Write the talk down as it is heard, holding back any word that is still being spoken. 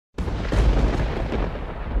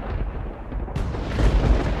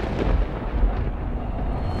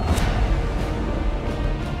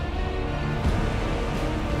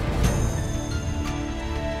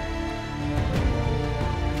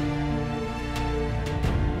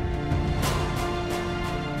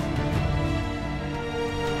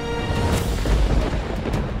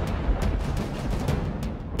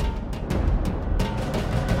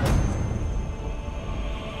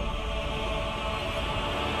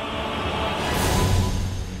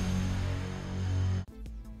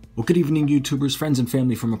Well, good evening, YouTubers, friends, and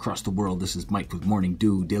family from across the world. This is Mike with Morning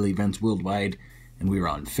Dew, Daily Events Worldwide, and we are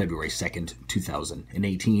on February 2nd,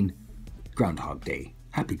 2018, Groundhog Day.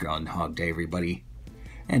 Happy Groundhog Day, everybody.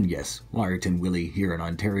 And yes, Wiarton Willie here in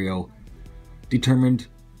Ontario determined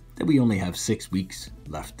that we only have 6 weeks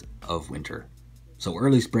left of winter. So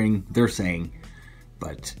early spring, they're saying,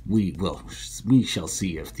 but we shall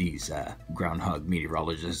see if these groundhog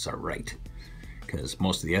meteorologists are right. Because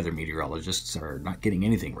most of the other meteorologists are not getting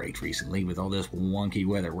anything right recently with all this wonky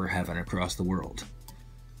weather we're having across the world.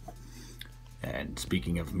 And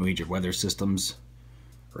speaking of major weather systems,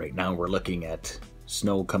 right now we're looking at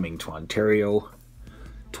snow coming to Ontario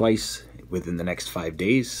twice within the next 5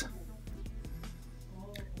 days.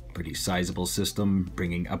 Pretty sizable system,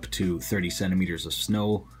 bringing up to 30 centimeters of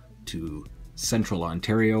snow to central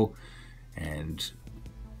Ontario and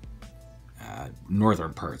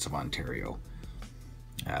northern parts of Ontario.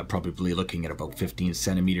 Probably looking at about 15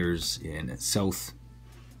 centimeters in South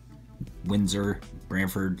Windsor,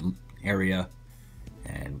 Brantford area,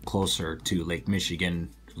 and closer to Lake Michigan,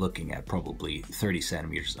 looking at probably 30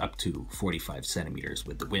 centimeters up to 45 centimeters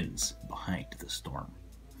with the winds behind the storm.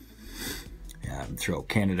 Throughout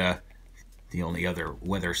Canada, the only other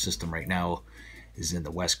weather system right now is in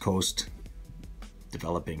the west coast,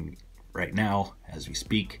 developing right now as we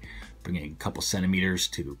speak, bringing a couple centimeters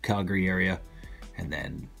to Calgary area, and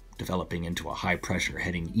then developing into a high pressure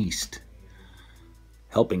heading east,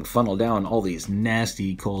 helping funnel down all these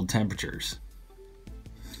nasty cold temperatures.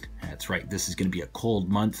 That's right, this is going to be a cold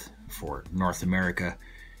month for North America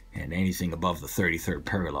and anything above the 33rd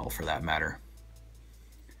parallel for that matter.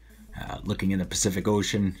 Looking in the Pacific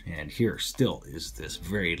Ocean, and here still is this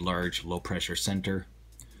very large low pressure center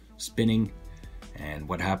spinning, and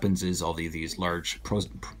what happens is all these large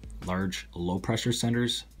low pressure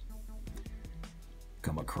centers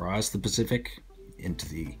come across the Pacific into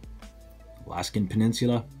the Alaskan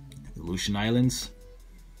Peninsula, the Aleutian Islands,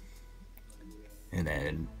 and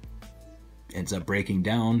then ends up breaking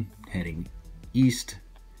down, heading east,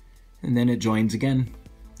 and then it joins again,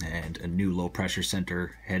 and a new low pressure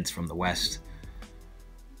center heads from the west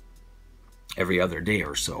every other day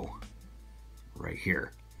or so. Right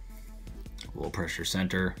here, low pressure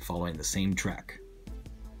center following the same track.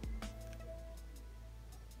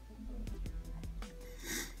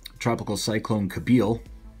 Tropical cyclone Kabil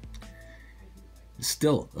is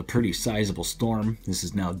still a pretty sizable storm. This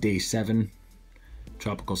is now day 7.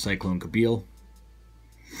 Tropical cyclone Kabil.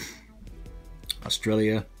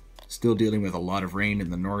 Australia still dealing with a lot of rain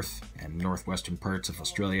in the north and northwestern parts of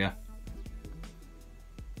Australia.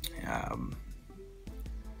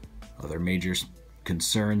 Other major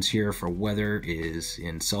concerns here for weather is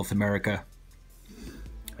in South America,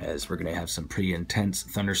 as we're going to have some pretty intense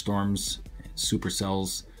thunderstorms,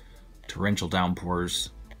 supercells, torrential downpours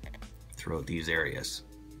throughout these areas.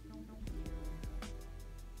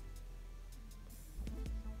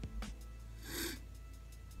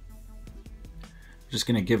 Just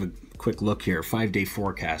going to give a quick look here, 5-day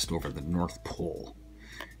forecast over the North Pole.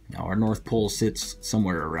 Now our North Pole sits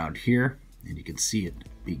somewhere around here, and you can see it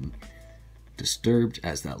being disturbed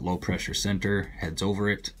as that low pressure center heads over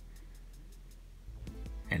it,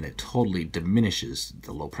 and it totally diminishes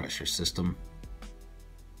the low pressure system,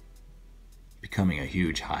 becoming a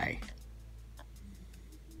huge high.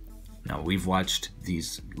 Now we've watched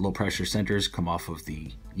these low pressure centers come off of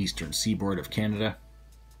the eastern seaboard of Canada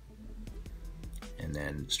and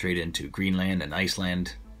then straight into Greenland and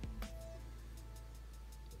Iceland.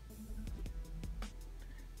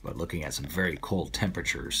 But looking at some very cold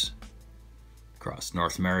temperatures across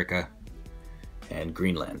North America and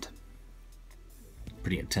Greenland.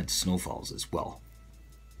 Pretty intense snowfalls as well.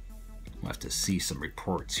 We'll have to see some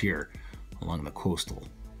reports here along the coastal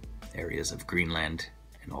areas of Greenland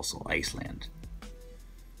and also Iceland.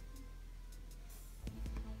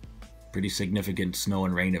 Pretty significant snow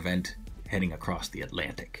and rain event heading across the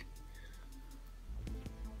Atlantic.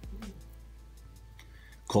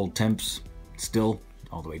 Cold temps still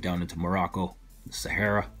all the way down into Morocco, the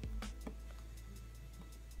Sahara,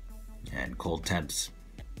 and cold temps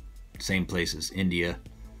same places, India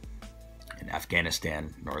and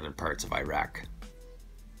Afghanistan, northern parts of Iraq,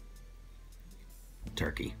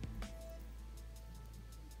 Turkey.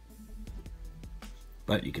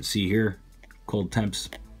 But you can see here, cold temps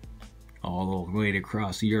all the way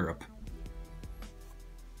across Europe.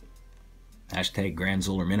 Hashtag grand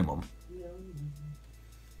solar minimum.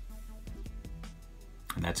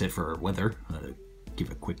 And that's it for weather.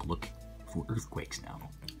 Give a quick look for earthquakes now.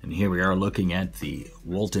 And here we are looking at the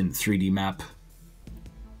Walton 3D map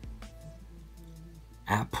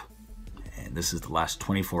app. And this is the last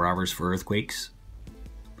 24 hours for earthquakes.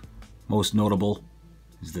 Most notable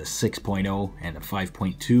is the 6.0 and a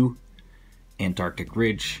 5.2 Antarctic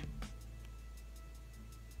Ridge.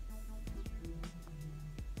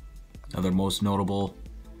 Another most notable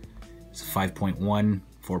is 5.1,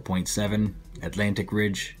 4.7 Atlantic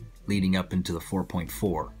Ridge, leading up into the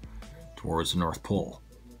 4.4 towards the North Pole.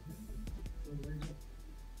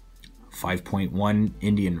 5.1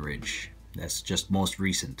 Indian Ridge, that's just most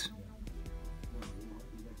recent.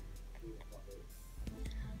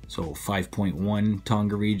 So 5.1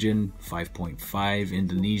 Tonga region, 5.5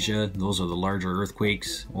 Indonesia, those are the larger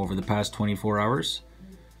earthquakes over the past 24 hours.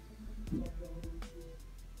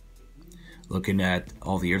 Looking at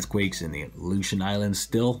all the earthquakes in the Aleutian Islands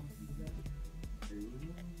still.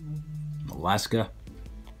 Alaska.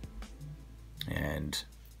 And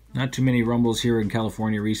not too many rumbles here in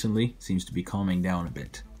California recently. Seems to be calming down a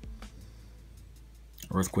bit.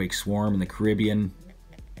 Earthquake swarm in the Caribbean.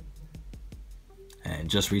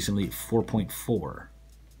 And just recently 4.4.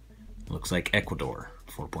 Looks like Ecuador.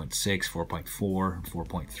 4.6, 4.4,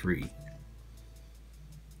 4.3.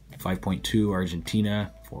 5.2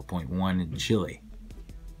 Argentina, 4.1 in Chile.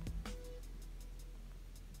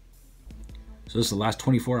 So this is the last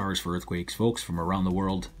 24 hours for earthquakes, folks, from around the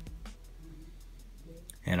world.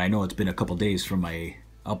 And I know it's been a couple days from my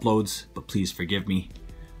uploads, but please forgive me.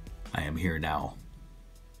 I am here now.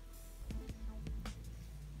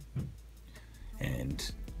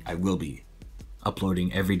 And I will be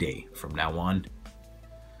uploading every day from now on.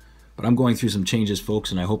 But I'm going through some changes, folks,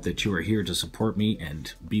 and I hope that you are here to support me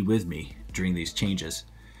and be with me during these changes,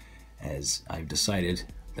 as I've decided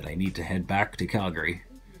that I need to head back to Calgary,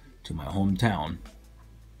 to my hometown,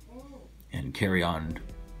 and carry on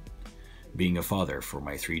being a father for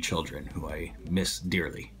my 3 children, who I miss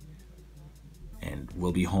dearly, and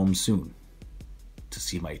will be home soon to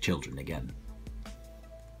see my children again.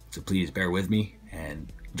 So please bear with me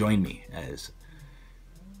and join me, as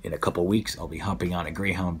in a couple weeks I'll be hopping on a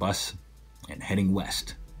Greyhound bus and heading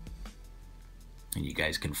west. And you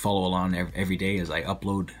guys can follow along every day as I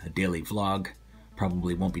upload a daily vlog.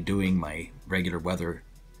 Probably won't be doing my regular weather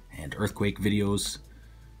and earthquake videos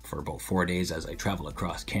for about 4 days as I travel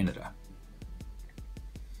across Canada.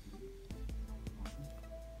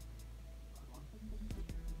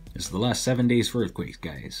 This is the last 7 days for earthquakes,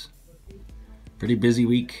 guys. Pretty busy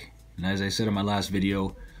week, and as I said in my last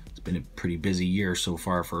video, it's been a pretty busy year so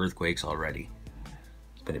far for earthquakes already.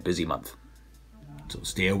 It's been a busy month. So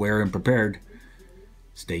stay aware and prepared.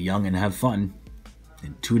 Stay young and have fun.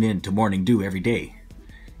 And tune in to Morning Dew every day.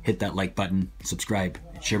 Hit that like button, subscribe,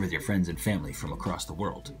 and share with your friends and family from across the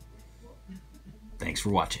world. Thanks for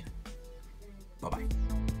watching. Bye-bye.